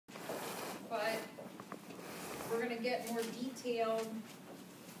of get more detailed.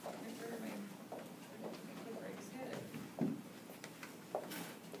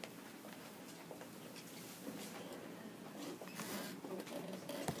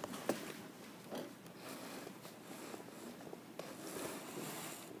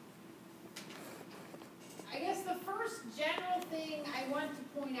 I guess the first general thing I want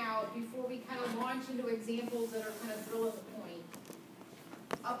to point out before we kind of launch into examples that are kind of drill at the point.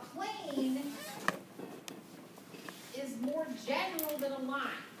 A plane is more general than a line,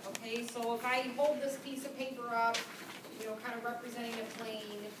 okay? So if I hold this piece of paper up, you know, kind of representing a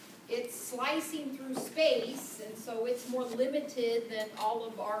plane, it's slicing through space, and so it's more limited than all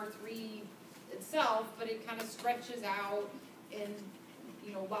of R3 itself, but it kind of stretches out in,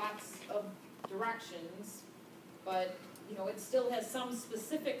 you know, lots of directions, but, you know, it still has some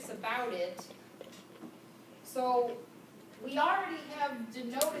specifics about it. So we already have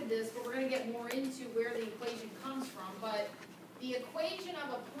denoted this, but we're going to get more into where the equation comes from. But the equation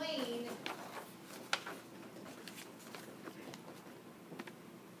of a plane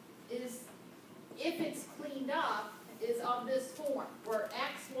is, if it's cleaned up, is of this form, where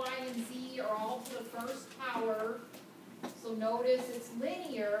x, y, and z are all to the first power. So notice it's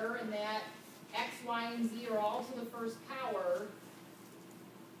linear in that x, y, and z are all to the first power.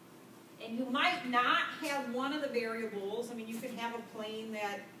 And you might not have one of the variables. I mean, you could have a plane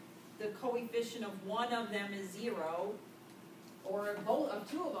that the coefficient of one of them is 0, or both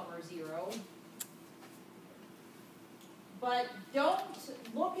of two of them are 0. But don't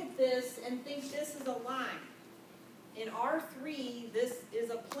look at this and think this is a line. In R3, this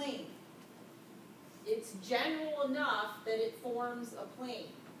is a plane. It's general enough that it forms a plane.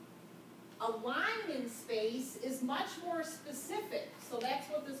 A line in space is much more specific, so that's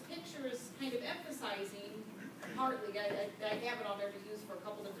what this picture is kind of emphasizing, partly. I have it on there to use for a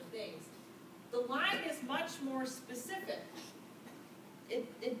couple different things. The line is much more specific.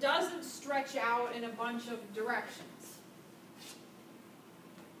 It doesn't stretch out in a bunch of directions.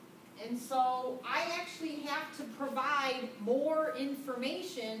 And so I actually have to provide more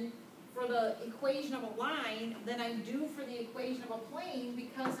information for the equation of a line than I do for the equation of a plane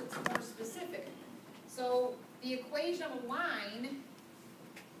because it's more specific. So the equation of a line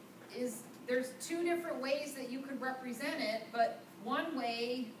is, there's two different ways that you could represent it, but one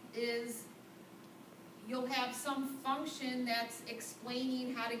way is you'll have some function that's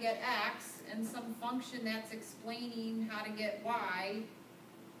explaining how to get x and some function that's explaining how to get y.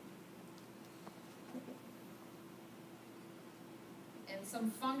 And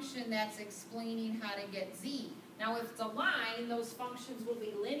some function that's explaining how to get z. Now if it's a line, those functions will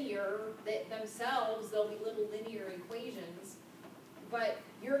be linear themselves, they'll be little linear equations. But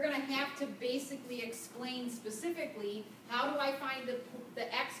you're going to have to basically explain specifically, how do I find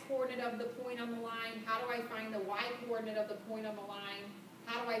the x-coordinate of the point on the line? How do I find the y-coordinate of the point on the line?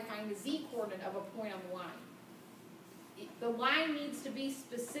 How do I find the z-coordinate of a point on the line? The line needs to be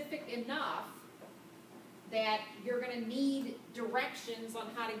specific enough that you're going to need directions on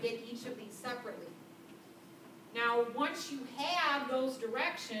how to get each of these separately. Now, once you have those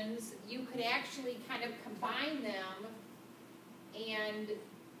directions, you could actually kind of combine them, and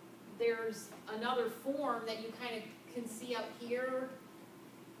there's another form that you kind of can see up here.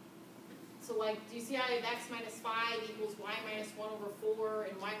 So like, do you see how I have x minus 5 equals y minus 1 over 4,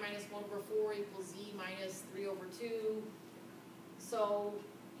 and y minus 1 over 4 equals z minus 3 over 2? So,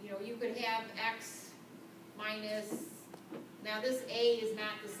 you know, you could have x minus, now this a is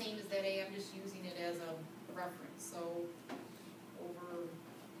not the same as that a, I'm just using it as a reference. So over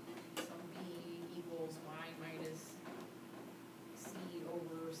some b equals y minus c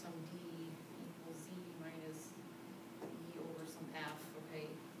over some d equals z minus e over some f, okay?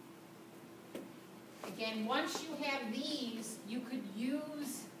 Again, once you have these, you could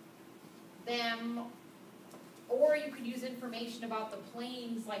use them, or you could use information about the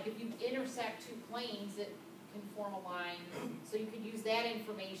planes, like if you intersect two planes, it can form a line, so you could use that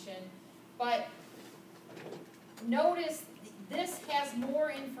information. But notice this has more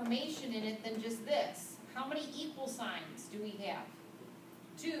information in it than just this. How many equal signs do we have?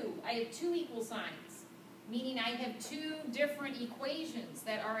 2. I have 2 equal signs, meaning I have 2 different equations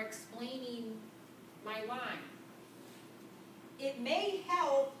that are explaining my line. It may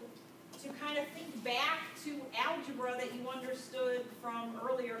help to kind of think back to algebra that you understood from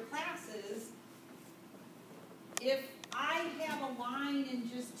earlier classes. If I have a line in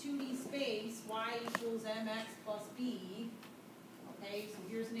just 2D space, y equals mx plus b, okay, so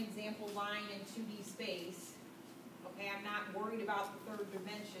here's an example line in 2D space. Okay, I'm not worried about the 3rd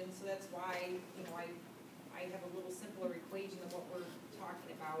dimension, so that's why, you know, I have a little simpler equation than what we're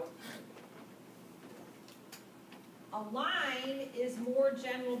talking about. A line is more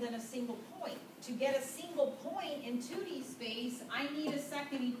general than a single point. To get a single point in 2D space, I need a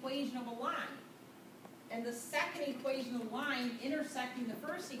second equation of a line. And the second equation of a line intersecting the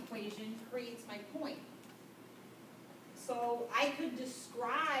first equation creates my point. So I could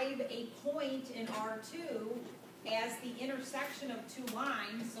describe a point in R2 as the intersection of two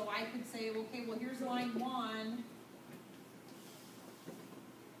lines. So I could say, okay, well here's line 1,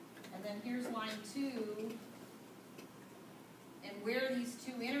 and then here's line 2, and where these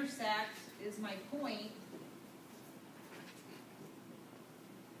two intersect is my point.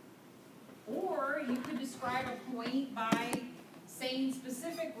 Or you could describe a point by saying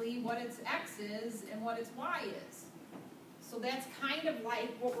specifically what its x is and what its y is. So that's kind of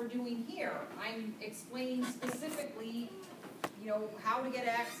like what we're doing here. I'm explaining specifically, how to get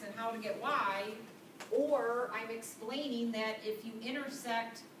x and how to get y, or I'm explaining that if you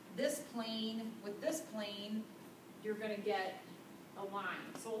intersect this plane with this plane, you're going to get a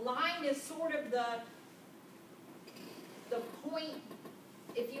line. So a line is sort of the point.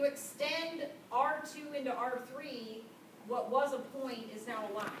 If you extend R2 into R3, what was a point is now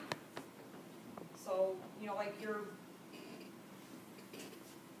a line. So, like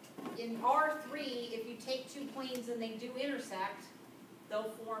in R3, if you take two planes and they do intersect,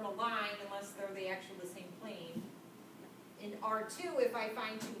 they'll form a line unless they're the same plane. In R2, if I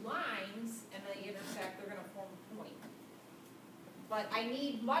find two lines and they intersect, they're going to form a point. But I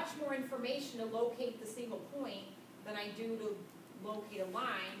need much more information to locate the single point than I do to locate a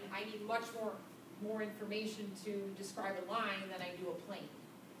line. I need much more information to describe a line than I do a plane.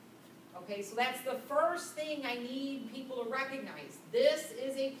 Okay, so that's the first thing I need people to recognize. This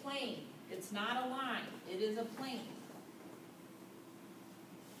is a plane. It's not a line. It is a plane.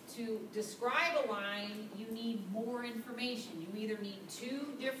 To describe a line, you need more information. You either need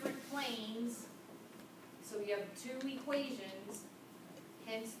two different planes, so you have two equations,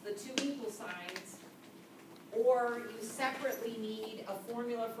 hence the two equal signs, or you separately need a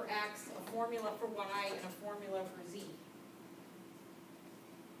formula for x, a formula for y, and a formula for z.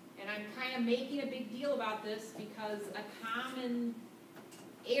 And I'm kind of making a big deal about this because a common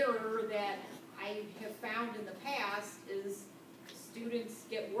error that I have found in the past is students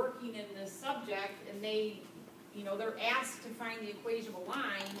get working in this subject and they're asked to find the equation of a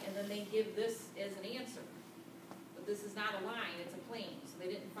line and then they give this as an answer. But this is not a line, it's a plane. So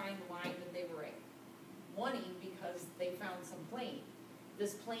they didn't find the line that they were wanting because they found some plane.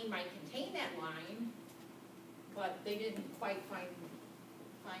 This plane might contain that line, but they didn't quite find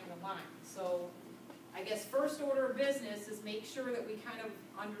the line. So I guess first order of business is make sure that we kind of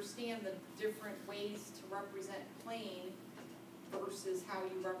understand the different ways to represent plane versus how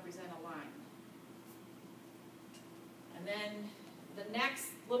you represent a line. And then the next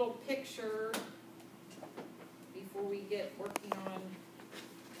little picture before we get working on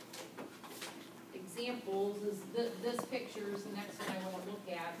examples is this picture is the next one I want to look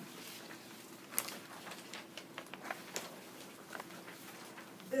at.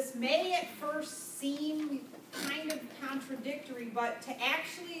 This may at first seem kind of contradictory, but to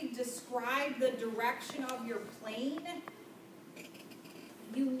actually describe the direction of your plane,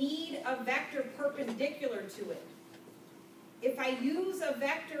 you need a vector perpendicular to it. If I use a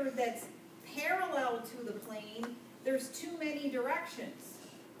vector that's parallel to the plane, there's too many directions.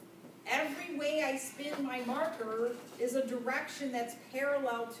 Every way I spin my marker is a direction that's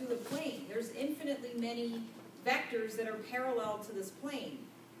parallel to the plane. There's infinitely many vectors that are parallel to this plane,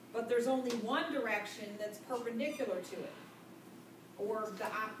 but there's only one direction that's perpendicular to it. Or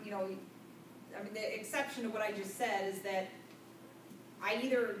the exception to what I just said is that I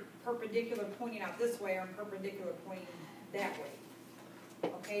either perpendicular pointing out this way or I'm perpendicular pointing that way.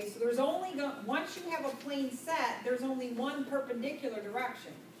 Okay, so there's only, once you have a plane set, there's only one perpendicular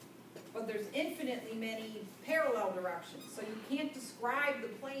direction. But there's infinitely many parallel directions. So you can't describe the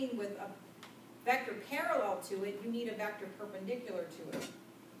plane with a vector parallel to it, you need a vector perpendicular to it.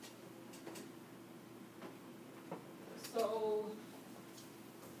 So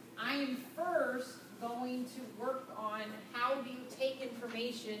I am first going to work on how do you take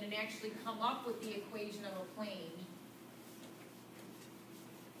information and actually come up with the equation of a plane.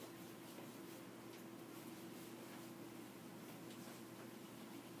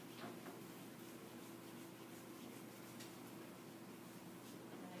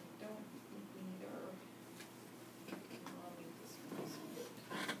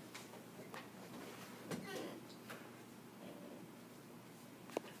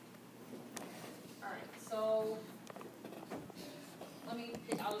 So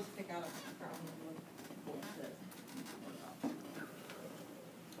I'll just pick out a